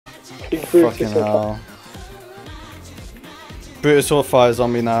Fucking hell. Brutus all fires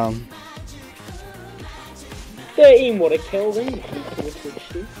on me now. 13 would have killed him.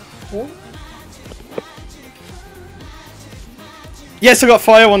 What? Yes, I got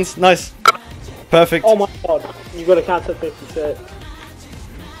fire ones. Nice. Perfect. Oh my god, you got a cat at 56.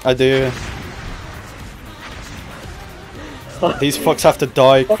 I do. These fucks have to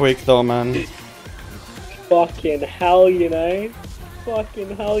die quick though, man. Fucking hell, you know.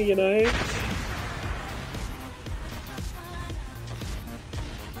 Fucking hell, you know.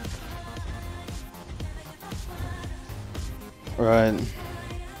 Right.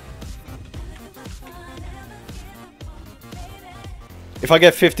 If I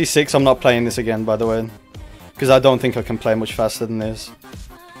get 56, I'm not playing this again, by the way. Because I don't think I can play much faster than this.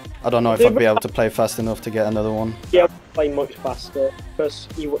 I don't know if I'd be able to play fast enough to get another one. Yeah, play much faster. Because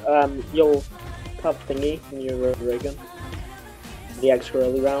you'll have thingy in your ray gun. The extra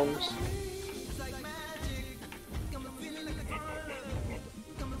early rounds.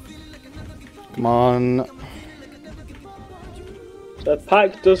 Come on. So if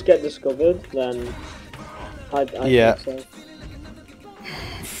pack does get discovered, then I yeah. think so.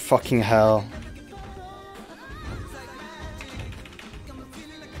 Fucking hell.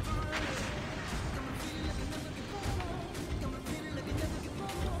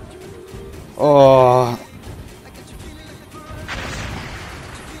 Oh.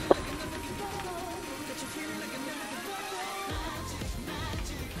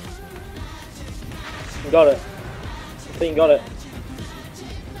 You got it. I think you got it.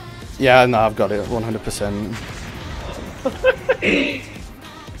 Yeah, no, I've got it 100%.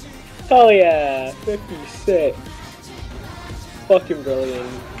 Hell yeah, 56. Fucking brilliant.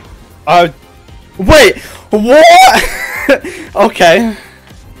 Wait, what? Okay.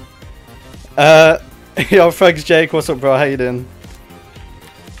 Yo, Frags Jake, what's up, bro? How you doing?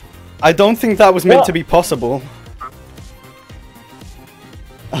 I don't think that was meant to be possible.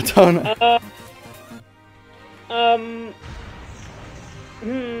 I don't know.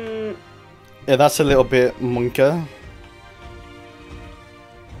 Yeah, that's a little bit monka.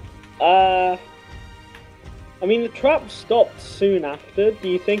 I mean, the trap stopped soon after. Do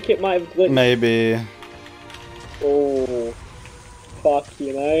you think it might have glitched? Maybe. Oh, fuck,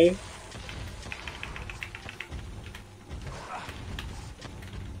 you know?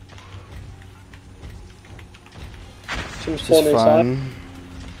 This is fine.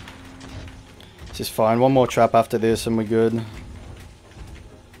 This is fine. One more trap after this and we're good.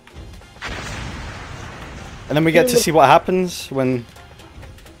 And then we get to see what happens when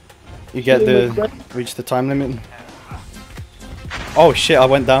you get reach the time limit. Oh shit, I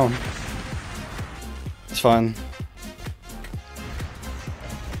went down. It's fine.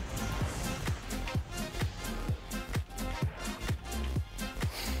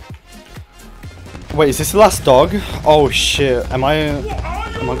 Wait, is this the last dog? Oh shit, am I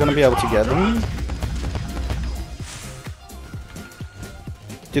gonna be able to get them?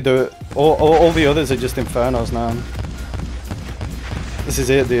 Dude, all the others are just infernos now. This is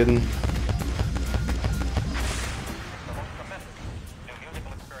it, dude.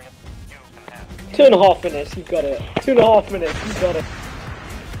 Two and a half minutes, you got it. 2.5 minutes, you got it.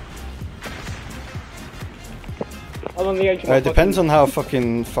 I'm on the edge of my It depends on how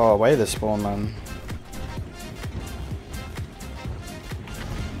fucking far away they spawn, man.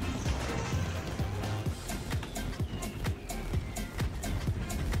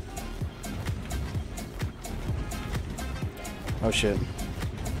 Oh shit.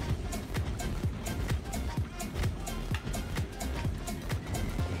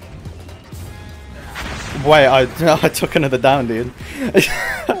 Wait, I took another down, dude.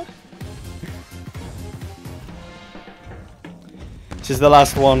 This is the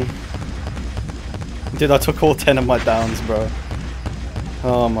last one. Dude, I took all 10 of my downs, bro.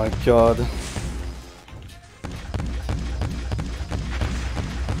 Oh my god.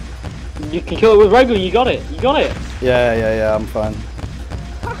 You can kill it with regular, you got it, you got it. Yeah, I'm fine.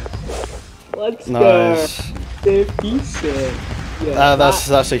 Let's nice. Go. 56. Yeah,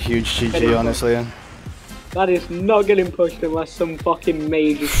 that's a huge GG, honestly. That is not getting pushed unless some fucking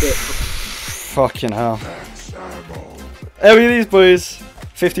major shit. Fucking hell. Hey, look at these boys.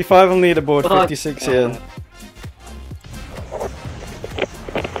 55 on leaderboard, 56 here.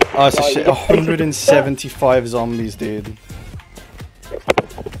 Oh, it's a shit. 175 zombies, dude.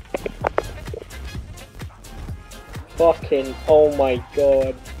 Fucking, oh my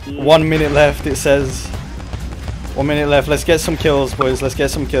god. Dude. 1 minute left, it says. 1 minute left. Let's get some kills, boys. Let's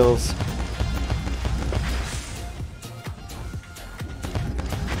get some kills.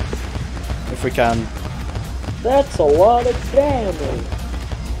 If we can. That's a lot of damage.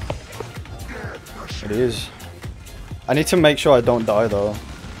 It is. I need to make sure I don't die though.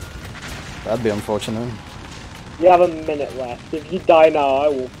 That'd be unfortunate. You have a minute left. If you die now, I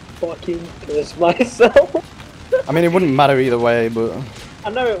will fucking curse myself. I mean, it wouldn't matter either way, but I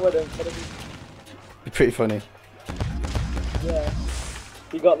know it wouldn't, but it'd be pretty funny. yeah.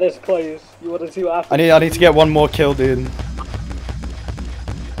 You got this close. You want to see what happens? I need to get one more kill, dude.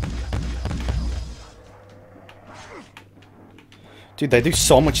 Dude, they do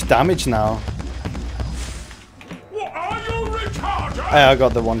so much damage now. What are you retarded? Hey, I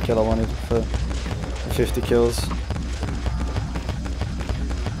got the one kill I wanted for 50 kills.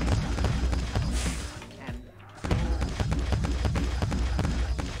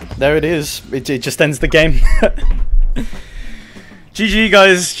 There it is. It just ends the game. GG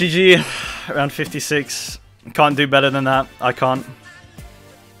guys, GG. Around 56. Can't do better than that. I can't.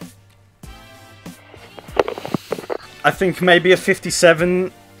 I think maybe a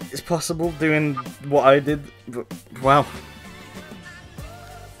 57 is possible doing what I did, but wow.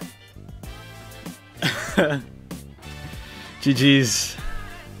 GG's.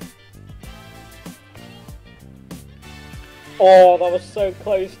 Oh, that was so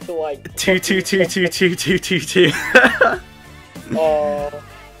close to like 2. Oh.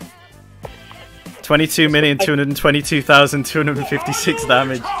 22,222,256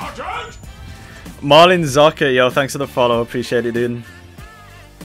 damage. Marlin Zocker, yo, thanks for the follow, appreciate it, dude.